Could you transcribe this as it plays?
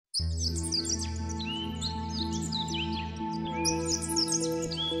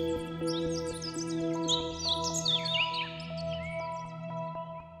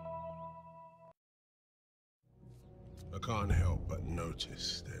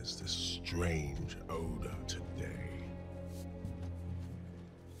There's this strange odor today.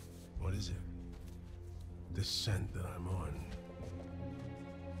 What is it? This scent that I'm on.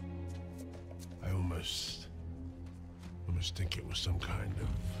 I almost think it was some kind of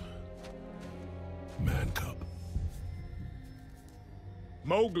man cub.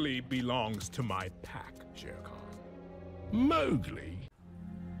 Mowgli belongs to my pack, Shere Khan. Mowgli?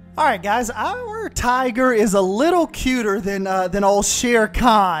 All right, guys, our tiger is a little cuter than old Shere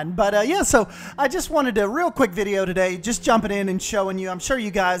Khan. But yeah, so I just wanted a real quick video today, just jumping in and showing you. I'm sure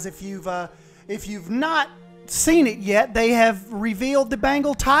you guys, if you've not seen it yet, they have revealed the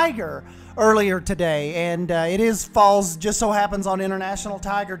Bengal tiger earlier today, and falls just so happens on International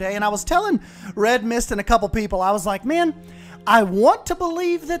Tiger Day. And I was telling Red Mist and a couple people, I was like, man, I want to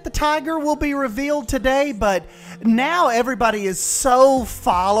believe that the tiger will be revealed today, but now everybody is so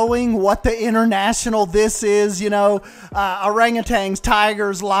following what the international this is, you know, orangutans,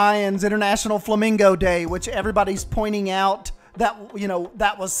 tigers, lions, International Flamingo Day, which everybody's pointing out that, you know,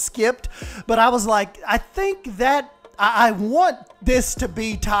 that was skipped. But I was like, I think that I want this to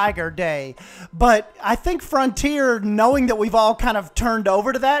be Tiger Day, but I think Frontier, knowing that we've all kind of turned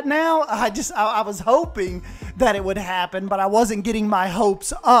over to that now, I was hoping that it would happen, but I wasn't getting my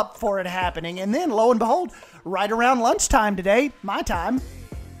hopes up for it happening. And then lo and behold, right around lunchtime today, my time,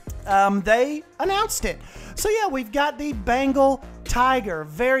 they announced it. So yeah, we've got the Bengal tiger.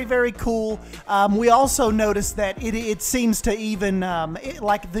 Very, very cool. We also noticed that it seems to even,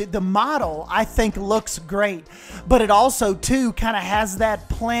 like the model, I think looks great. But it also, too, kind of has that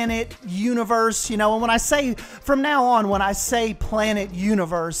planet universe, you know. And when I say, from now on, when I say planet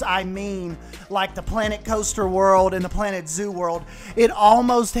universe, I mean like the Planet Coaster world and the Planet Zoo world. It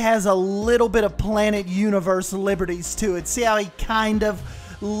almost has a little bit of planet universe liberties to it. See how he kind of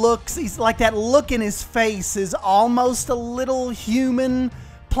looks, he's like, that look in his face is almost a little human,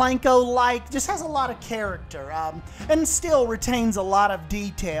 Planko-like, just has a lot of character, and still retains a lot of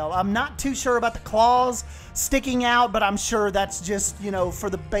detail. I'm not too sure about the claws sticking out, but I'm sure that's just, you know, for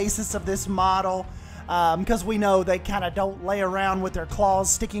the basis of this model, because we know they kind of don't lay around with their claws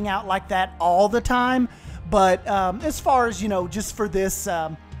sticking out like that all the time. But as far as, you know, just for this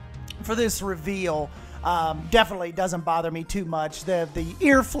reveal, definitely doesn't bother me too much. The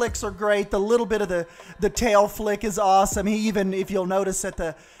ear flicks are great. The little bit of the tail flick is awesome. He even, if you'll notice at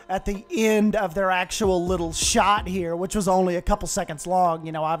the end of their actual little shot here, which was only a couple seconds long,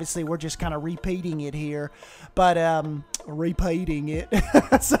 you know, obviously we're just kind of repeating it here, but repeating it.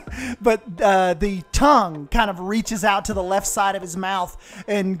 But the tongue kind of reaches out to the left side of his mouth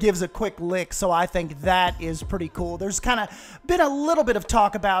and gives a quick lick. So I think that is pretty cool. There's kind of been a little bit of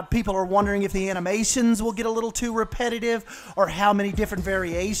talk about, people are wondering if the animations will get a little too repetitive or how many different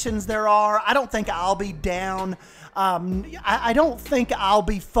variations there are. I don't think I'll be down. I don't think I'll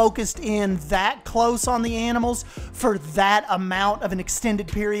be focused in that close on the animals for that amount of an extended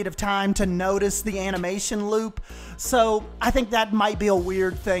period of time to notice the animation loop. So I think that might be a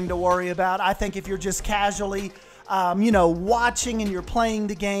weird thing to worry about. I think if you're just casually, you know, watching and you're playing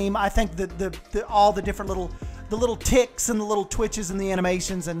the game, I think that all the different little ticks and the little twitches and the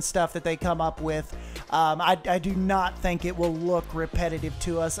animations and stuff that they come up with, I do not think it will look repetitive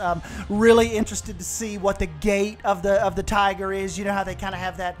to us. Really interested to see what the gait of the tiger is. You know how they kind of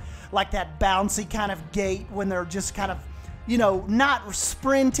have that, like that bouncy kind of gait when they're just kind of, you know, not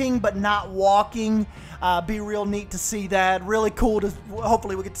sprinting but not walking. Be real neat to see that. Really cool to,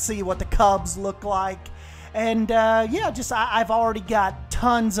 hopefully we get to see what the cubs look like. And yeah, just I've already got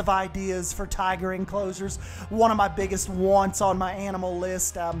tons of ideas for tiger enclosures. One of my biggest wants on my animal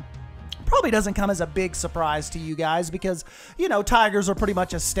list. Probably doesn't come as a big surprise to you guys because, you know, tigers are pretty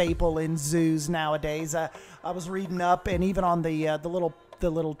much a staple in zoos nowadays. I was reading up, and even on the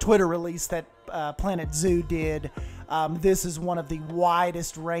little Twitter release that Planet Zoo did, this is one of the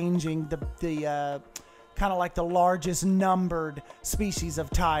widest ranging, kind of like the largest numbered species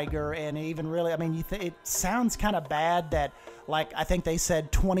of tiger. And even really, I mean, it sounds kind of bad that, like, I think they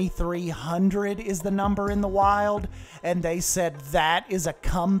said 2,300 is the number in the wild, and they said that is a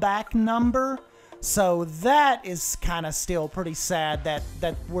comeback number. So that is kind of still pretty sad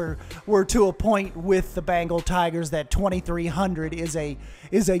that we're to a point with the Bengal tigers that 2,300 is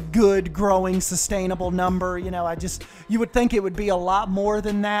a good, growing, sustainable number. You know, you would think it would be a lot more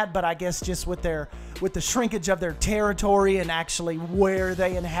than that, but I guess just with the shrinkage of their territory and actually where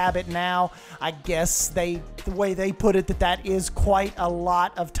they inhabit now, I guess the way they put it, that is quite a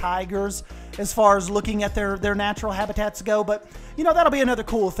lot of tigers as far as looking at their natural habitats go. But, you know, that'll be another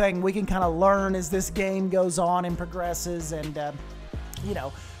cool thing we can kind of learn as this game goes on and progresses, and, you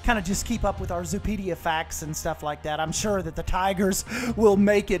know, kind of just keep up with our Zoopedia facts and stuff like that. I'm sure that the tigers will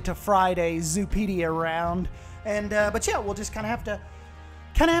make it to Friday's Zoopedia round. And but yeah, we'll just kind of have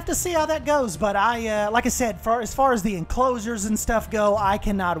to see how that goes. But I, like I said, as far as the enclosures and stuff go, I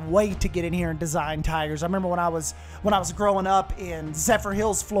cannot wait to get in here and design tigers. I remember when I was growing up in Zephyr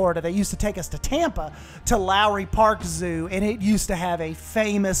Hills, Florida, they used to take us to Tampa to Lowry Park Zoo, and it used to have a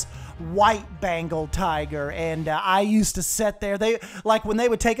famous white Bengal tiger. And I used to sit there. When they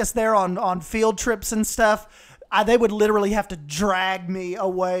would take us there on field trips and stuff, they would literally have to drag me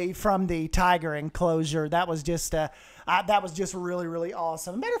away from the tiger enclosure. That was just really, really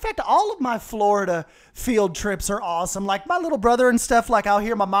awesome. Matter of fact, all of my Florida field trips are awesome. Like my little brother and stuff, like I'll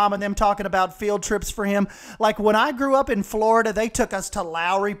hear my mom and them talking about field trips for him. Like when I grew up in Florida, they took us to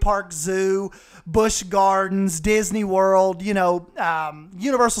Lowry Park Zoo, Busch Gardens, Disney World,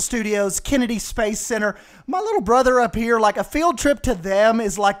 Universal Studios, Kennedy Space Center. My little brother up here, like a field trip to them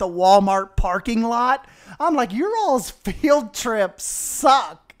is like the Walmart parking lot. I'm like, your all's field trips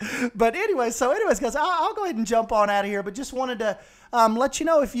suck. But anyways, guys, I'll go ahead and jump on out of here. But just wanted to let you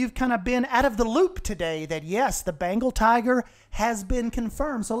know, if you've kind of been out of the loop today, that yes, the Bengal tiger has been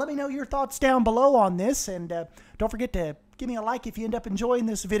confirmed. So let me know your thoughts down below on this. And don't forget to give me a like if you end up enjoying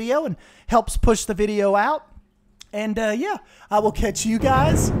this video and helps push the video out. And yeah, I will catch you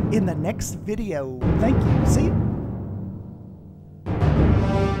guys in the next video. Thank you. See you.